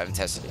whatsoever. I haven't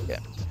tested it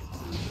yet.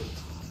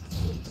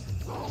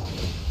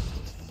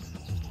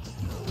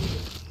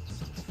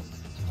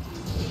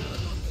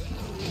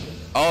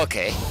 Oh,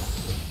 okay.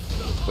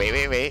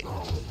 Wait.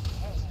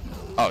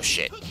 Oh,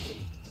 shit.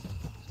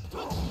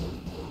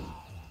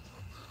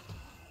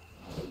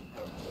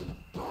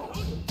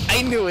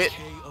 I knew it.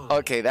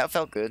 Okay, that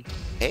felt good.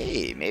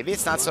 Hey, maybe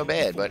it's not so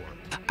bad, but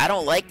I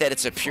don't like that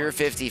it's a pure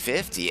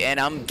 50-50, and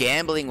I'm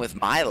gambling with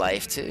my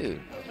life, too.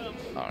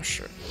 Oh,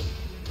 sure.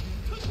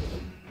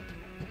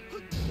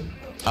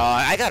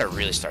 I gotta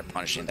really start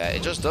punishing that.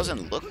 It just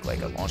doesn't look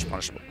like a launch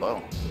punishable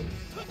blow.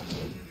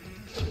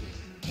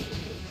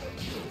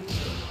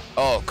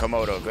 Oh,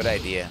 Komodo, good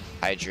idea.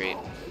 Hydrate.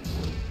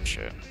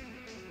 Sure.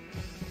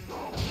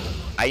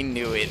 I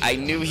knew it. I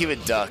knew he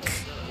would duck.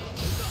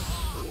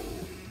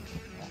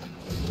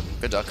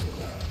 Good duck.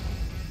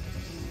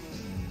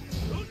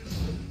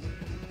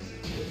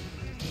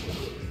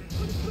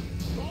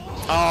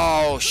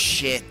 Oh,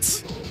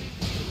 shit.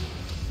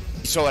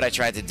 You saw what I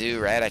tried to do,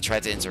 right? I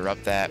tried to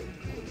interrupt that.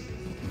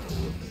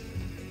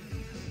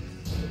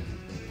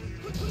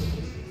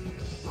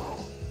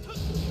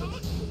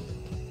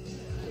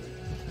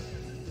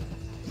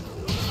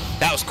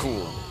 That was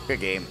cool. Good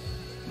game.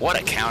 What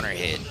a counter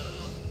hit.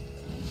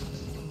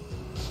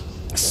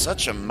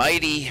 Such a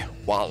mighty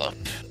wallop.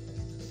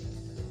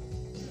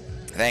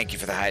 Thank you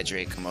for the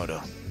hydrate,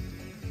 Komodo.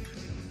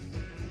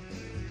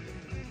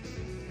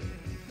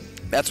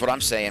 That's what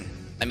I'm saying.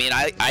 I mean,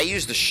 I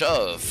use the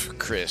shove,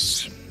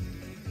 Chris.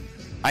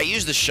 I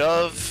use the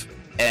shove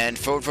and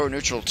forward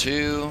neutral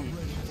 2,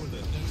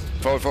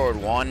 forward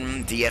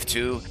 1,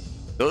 DF2.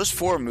 Those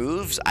 4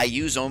 moves I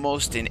use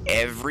almost in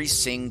every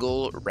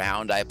single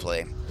round I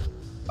play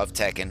of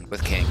Tekken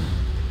with King.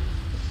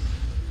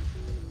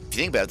 If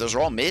you think about it, those are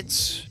all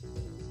mids.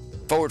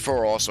 Forward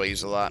 4 also I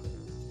use a lot.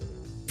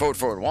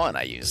 Forward 1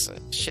 I use.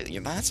 Shit,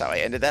 you know, that's how I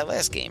ended that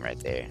last game right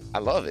there. I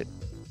love it.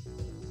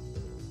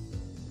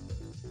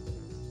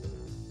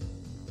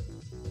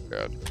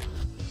 God.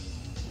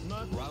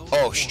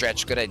 Oh,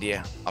 stretch. Good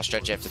idea. I'll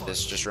stretch after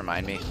this. Just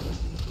remind me.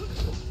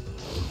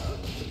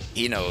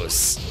 He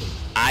knows.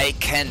 I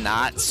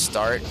cannot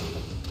start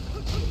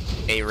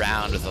a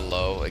round with a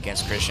low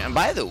against Chrishin. And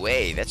by the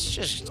way, that's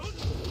just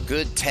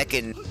good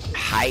Tekken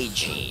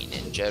hygiene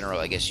in general,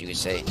 I guess you could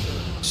say.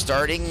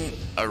 Starting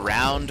a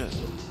round,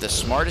 the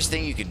smartest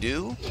thing you could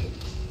do,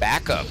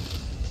 back up.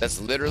 That's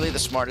literally the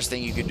smartest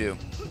thing you could do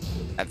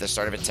at the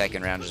start of a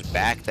Tekken round. Just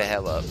back the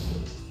hell up.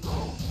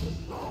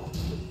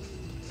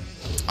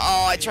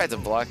 Oh, I tried to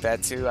block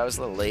that too. I was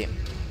a little late.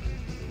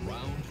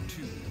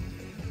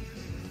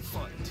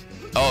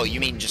 Oh, you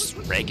mean just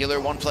regular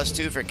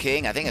 1+2 for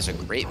King? I think that's a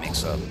great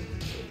mix-up.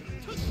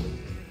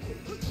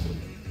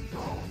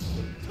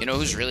 You know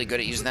who's really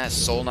good at using that?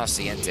 Sol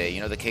Naciente.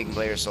 You know the King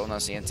player, Sol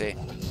Naciente?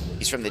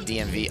 He's from the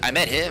DMV. I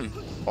met him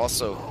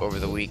also over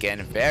the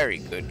weekend. Very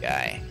good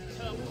guy.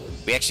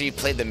 We actually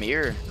played the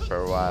mirror for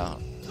a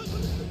while.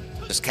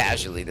 Just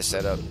casually to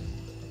set up.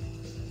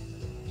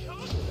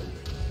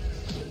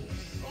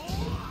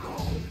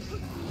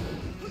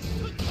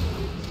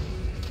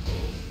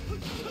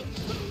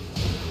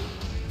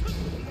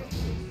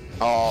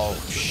 Oh,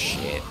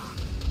 shit.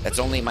 That's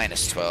only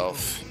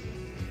 -12.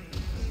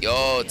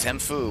 Yo,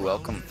 Temfu,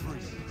 welcome.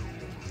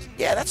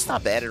 Yeah, that's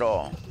not bad at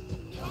all.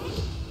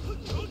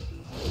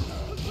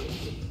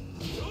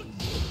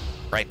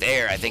 Right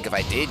there, I think if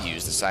I did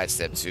use the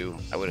sidestep too,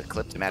 I would have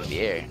clipped him out of the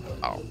air.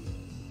 Oh.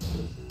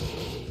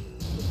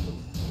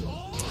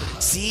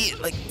 See,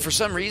 like, for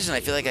some reason, I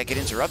feel like I could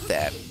interrupt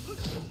that.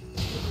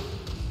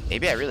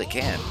 Maybe I really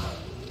can.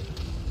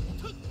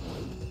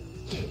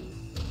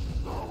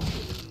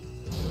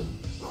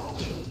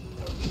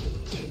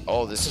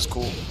 Oh, this is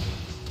cool.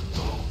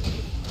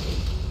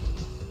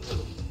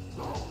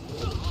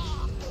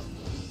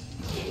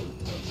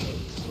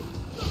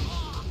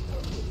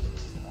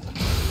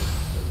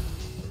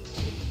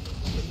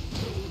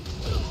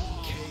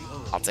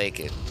 I'll take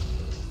it.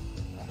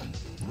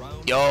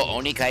 Yo,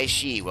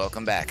 Onikaishi,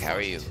 welcome back. How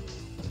are you?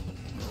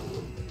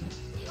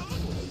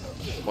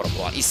 What a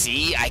block. You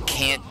see, I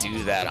can't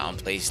do that on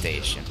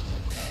PlayStation.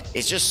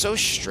 It's just so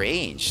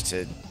strange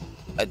to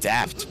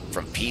adapt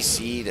from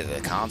PC to the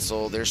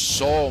console. There's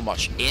so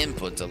much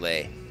input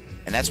delay.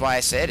 And that's why I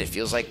said it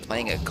feels like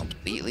playing a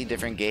completely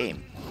different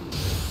game.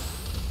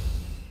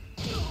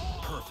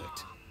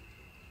 Perfect.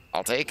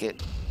 I'll take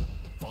it.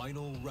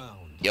 Final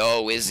round.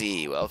 Yo,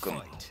 Wizzy, welcome.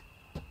 Fight.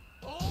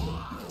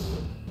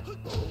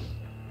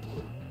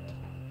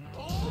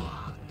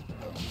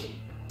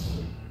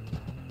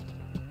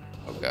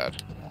 Oh,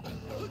 God.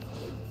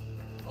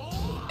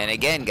 And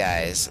again,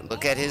 guys,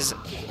 look at his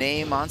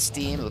name on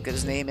Steam. Look at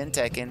his name in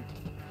Tekken.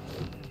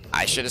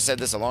 I should have said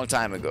this a long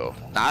time ago.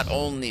 Not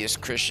only is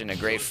Chrishin a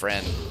great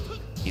friend,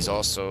 he's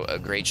also a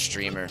great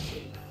streamer.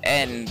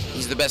 And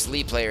he's the best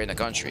League player in the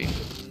country.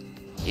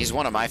 He's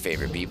one of my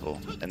favorite people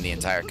in the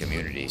entire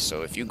community.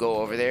 So if you go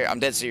over there, I'm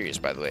dead serious,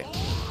 by the way.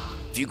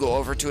 If you go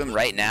over to him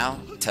right now,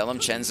 tell him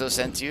Chenzo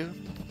sent you.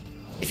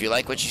 If you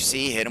like what you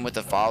see, hit him with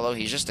a follow.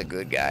 He's just a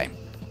good guy.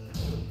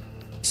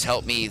 He's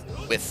helped me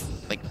with,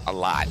 like, a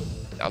lot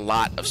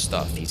of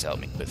stuff he's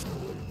helped me with.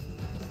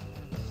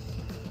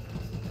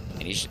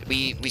 And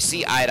we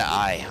see eye to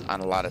eye on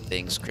a lot of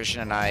things.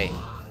 Chrishin and I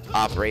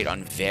operate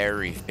on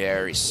very,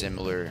 very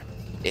similar,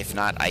 if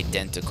not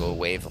identical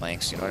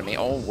wavelengths. You know what I mean?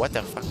 Oh, what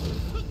the fuck?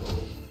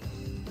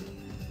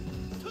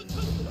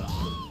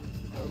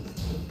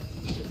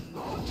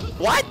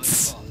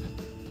 What?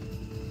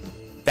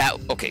 That,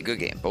 okay, good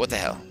game, but what the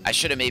hell? I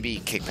should have maybe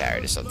kick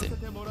parried or something.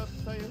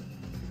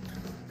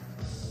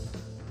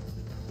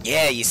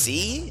 Yeah, you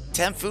see?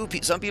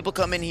 Temfu, some people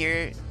come in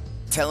here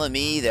telling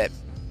me that,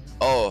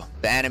 oh,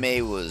 the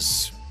anime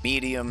was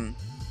medium,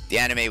 the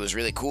anime was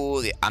really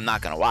cool, I'm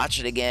not going to watch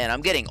it again.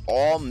 I'm getting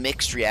all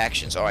mixed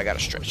reactions. Oh, I got to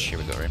stretch. Here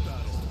we go, right?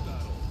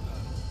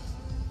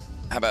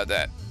 How about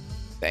that?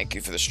 Thank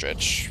you for the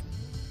stretch.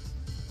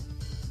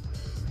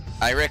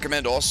 I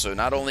recommend also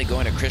not only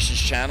going to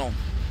Christian's channel.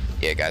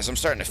 Yeah, guys, I'm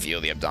starting to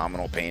feel the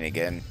abdominal pain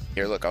again.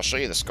 Here, look, I'll show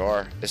you the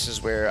scar. This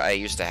is where I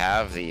used to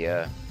have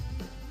the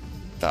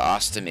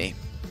ostomy,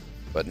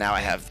 but now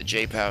I have the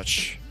J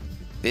pouch.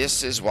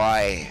 This is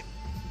why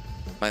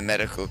my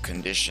medical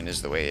condition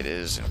is the way it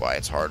is, and why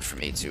it's hard for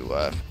me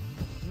to,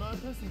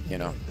 you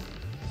know,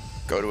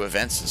 go to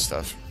events and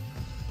stuff.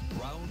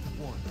 Round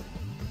one.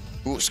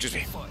 Ooh, excuse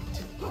me. Fight.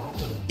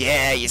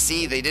 Yeah, you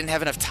see, they didn't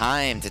have enough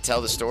time to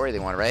tell the story they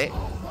want, right?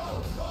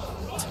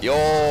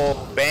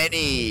 Yo,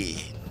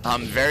 Benny.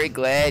 I'm very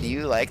glad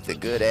you like the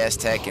good-ass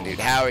Tekken, dude.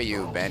 How are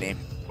you, Benny?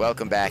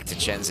 Welcome back to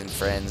Chenz and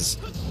Friends.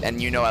 And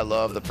you know I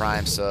love the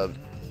Prime sub.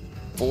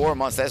 4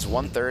 months, that's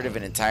 1/3 of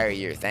an entire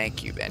year.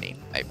 Thank you, Benny.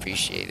 I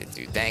appreciate it,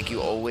 dude. Thank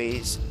you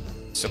always.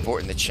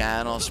 Supporting the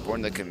channel,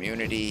 supporting the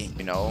community.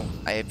 You know,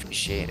 I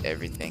appreciate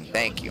everything.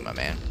 Thank you, my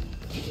man.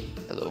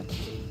 Hello.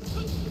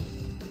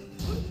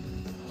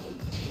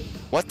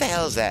 What the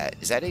hell is that?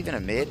 Is that even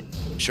a mid?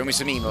 Show me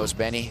some emotes,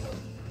 Benny.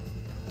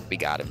 We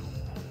got him.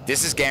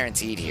 This is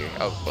guaranteed here.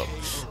 Oh, well,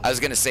 I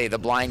was gonna say the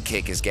blind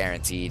kick is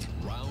guaranteed.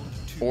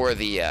 Or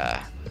the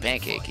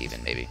pancake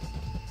even, maybe.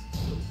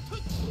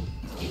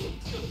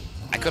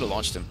 I could have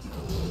launched him.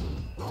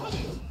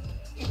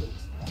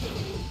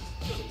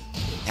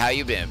 How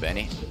you been,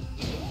 Benny?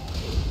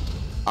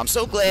 I'm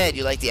so glad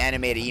you like the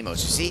animated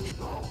emotes. You see,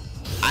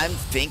 I'm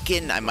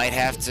thinking I might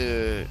have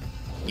to,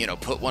 you know,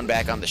 put one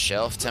back on the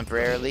shelf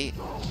temporarily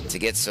to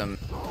get some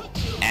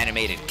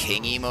animated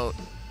king emote.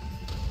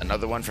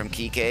 Another one from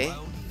Kike,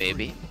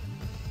 maybe.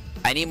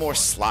 I need more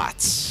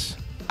slots.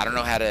 I don't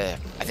know how to...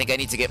 I think I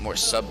need to get more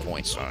sub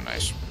points. Oh,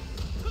 nice.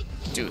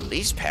 Dude,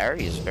 Lee's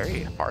parry is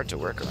very hard to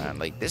work around.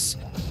 Like, this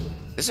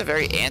is a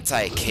very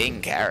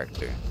anti-king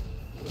character.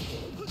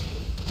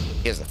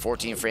 He has a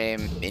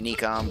 14-frame mini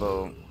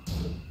combo.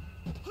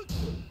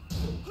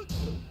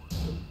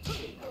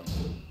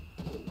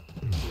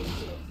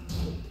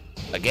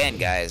 Again,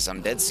 guys,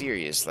 I'm dead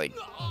serious. Like,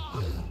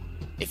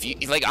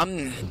 if you like,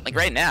 I'm like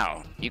right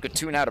now, you could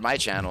tune out of my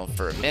channel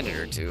for a minute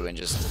or two and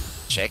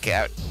just check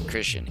out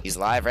Chrishin. He's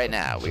live right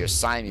now. We are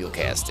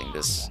simulcasting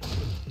this.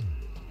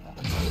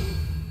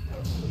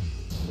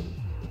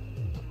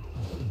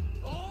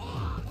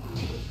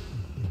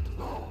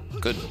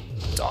 Good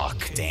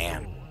dock,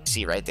 damn.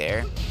 See right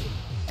there?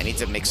 I need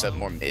to mix up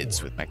more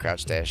mids with my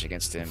crouch dash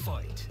against him.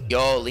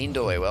 Yo,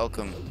 Lindoy,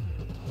 welcome.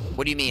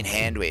 What do you mean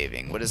hand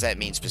waving? What does that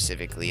mean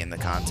specifically in the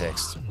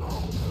context?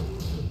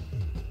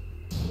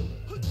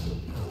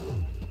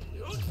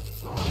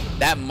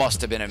 That must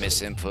have been a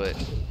misinput.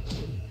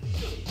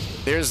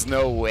 There's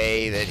no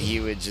way that he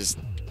would just...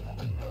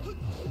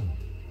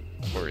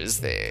 Or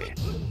is there?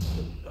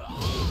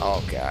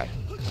 Oh, God.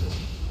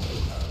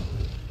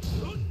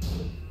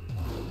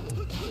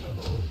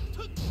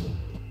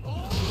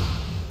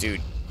 Dude.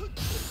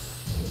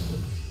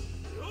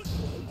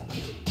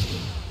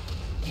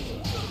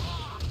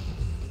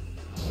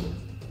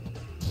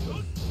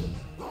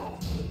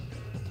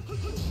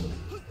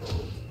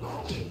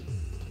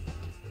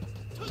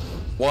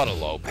 What a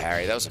low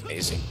parry. That was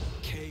amazing.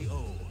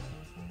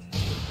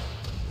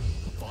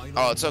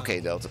 Oh, it's okay,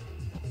 Delta.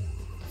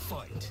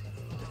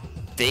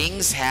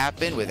 Things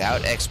happen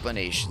without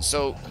explanation.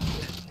 So,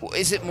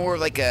 is it more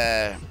like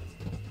a...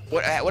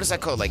 What is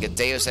that called? Like a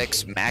Deus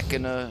Ex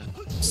Machina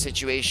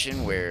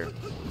situation where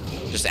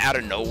just out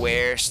of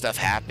nowhere stuff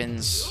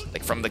happens?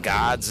 Like from the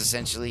gods,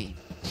 essentially?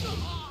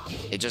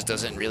 It just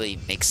doesn't really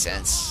make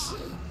sense.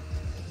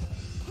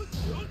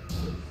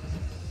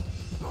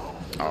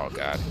 Oh,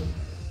 God.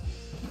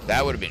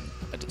 That would have been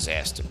a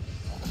disaster.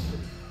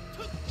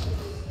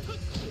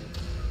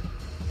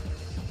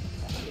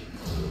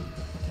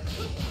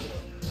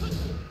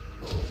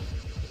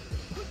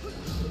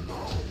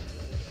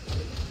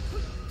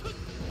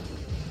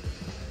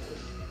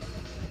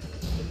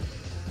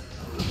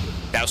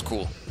 That was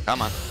cool.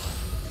 Come on.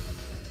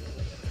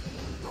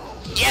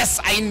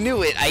 Yes, I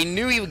knew it. I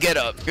knew he would get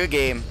up. Good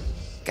game.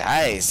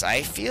 Guys,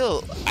 I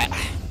feel...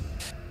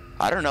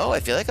 I don't know.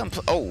 I feel like I'm...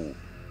 Oh.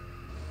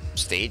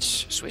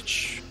 Stage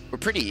switch. We're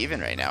pretty even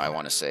right now, I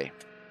want to say.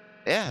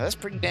 Yeah, that's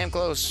pretty damn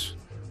close.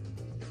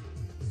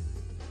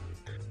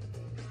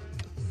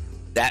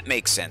 That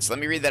makes sense. Let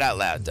me read that out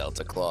loud,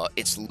 Delta Claw.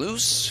 It's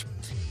loose,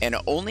 and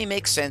it only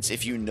makes sense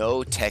if you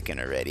know Tekken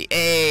already.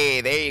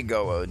 Hey, there you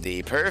go,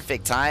 OD.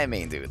 Perfect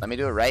timing, dude. Let me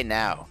do it right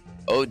now.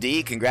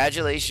 OD,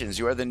 congratulations.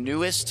 You are the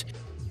newest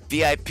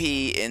VIP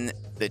in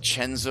the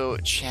Chenzo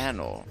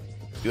channel.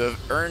 You have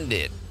earned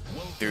it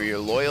through your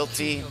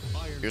loyalty,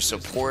 your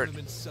support,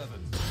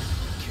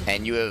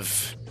 and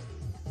you've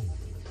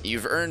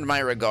earned my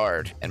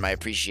regard and my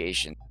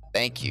appreciation.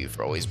 Thank you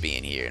for always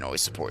being here and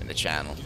always supporting the channel.